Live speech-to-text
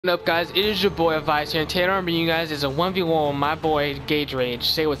What up, guys? It is your boy Vice here, and today I'm bringing you guys is a 1v1 with my boy Gage.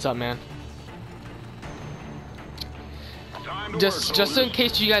 Say what's up, man. Just in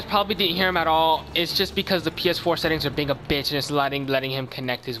case you guys probably didn't hear him at all, it's just because the PS4 settings are being a bitch and it's letting him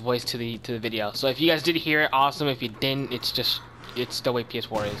connect his voice to the video. So if you guys did hear it, awesome. If you didn't, it's the way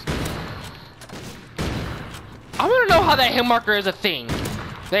PS4 is. I want to know how that hit marker is a thing.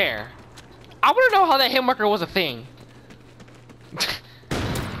 There. I want to know how that hit marker was a thing.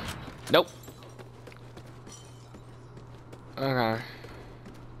 Nope. Okay.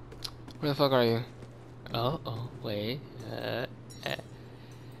 Where the fuck are you? Oh, wait.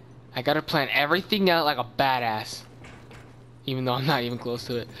 I gotta plan everything out like a badass. Even though I'm not even close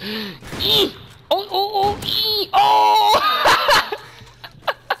to it. Oh!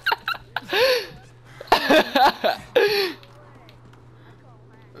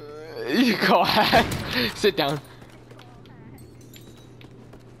 You go ahead. Sit down.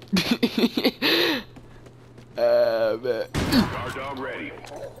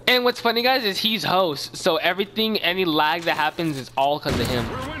 And what's funny, guys, is he's host, so everything, any lag that happens is all because of him.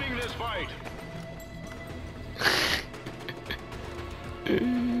 We're winning this fight.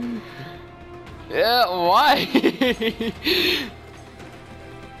 Yeah, why?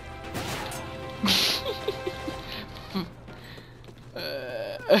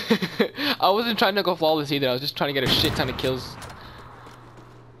 I wasn't trying to go flawless either. I was just trying to get a shit ton of kills.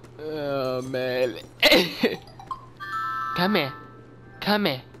 Oh man. Come here. Come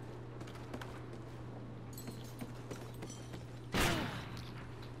here.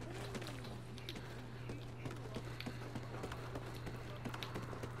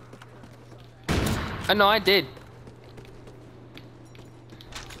 Oh no, I did.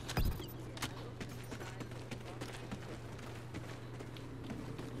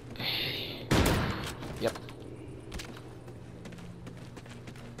 Yep.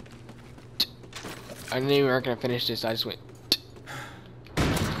 I knew we weren't gonna finish this. I just went.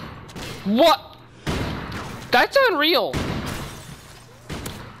 What? That's unreal.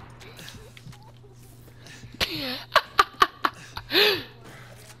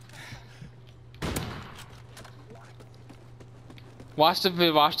 Watch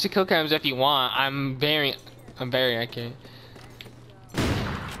the kill cams if you want. I'm very accurate.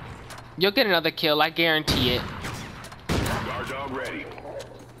 You'll get another kill, I guarantee it. Guard dog ready.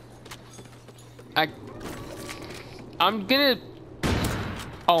 I'm gonna.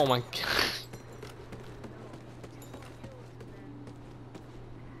 Oh my god.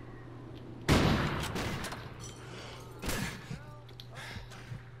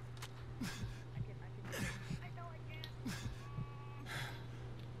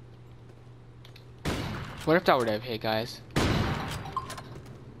 What if that were to have hit, guys?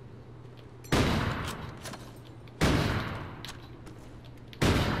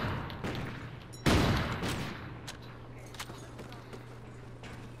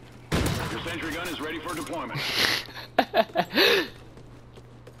 Your sentry gun is ready for deployment.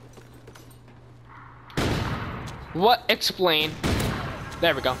 What? Explain.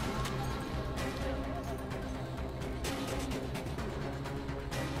 There we go.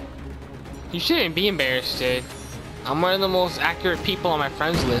 You shouldn't be embarrassed, dude. I'm one of the most accurate people on my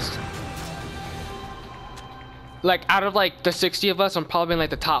friends list. Like, out of like the 60 of us, I'm probably in like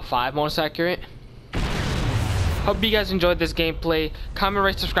the top 5 most accurate. Hope you guys enjoyed this gameplay. Comment,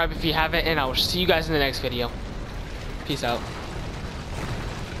 rate, subscribe if you haven't, and I will see you guys in the next video. Peace out.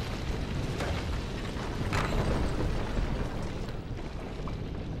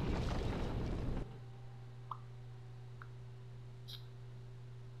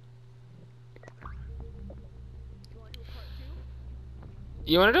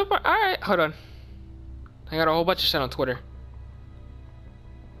 You wanna do it? Alright, hold on. I got a whole bunch of shit on Twitter.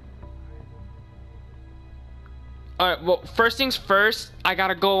 Alright, well, first things first, I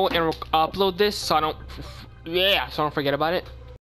gotta go and upload this so I don't forget about it.